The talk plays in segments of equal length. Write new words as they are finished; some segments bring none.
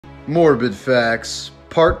Morbid Facts,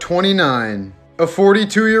 Part 29. A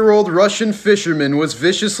 42-year-old Russian fisherman was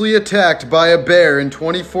viciously attacked by a bear in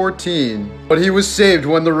 2014, but he was saved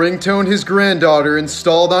when the ringtone his granddaughter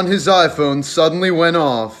installed on his iPhone suddenly went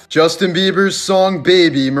off. Justin Bieber's song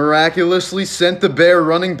Baby miraculously sent the bear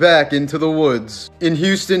running back into the woods. In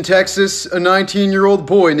Houston, Texas, a 19-year-old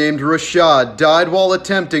boy named Rashad died while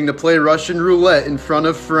attempting to play Russian roulette in front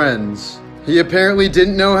of friends. He apparently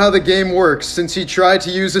didn't know how the game works since he tried to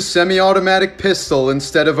use a semi-automatic pistol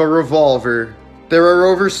instead of a revolver. There are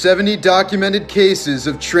over 70 documented cases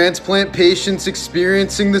of transplant patients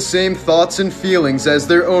experiencing the same thoughts and feelings as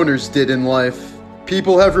their owners did in life.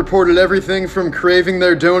 People have reported everything from craving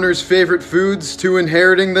their donors' favorite foods to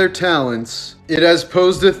inheriting their talents. It has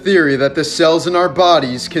posed a theory that the cells in our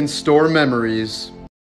bodies can store memories.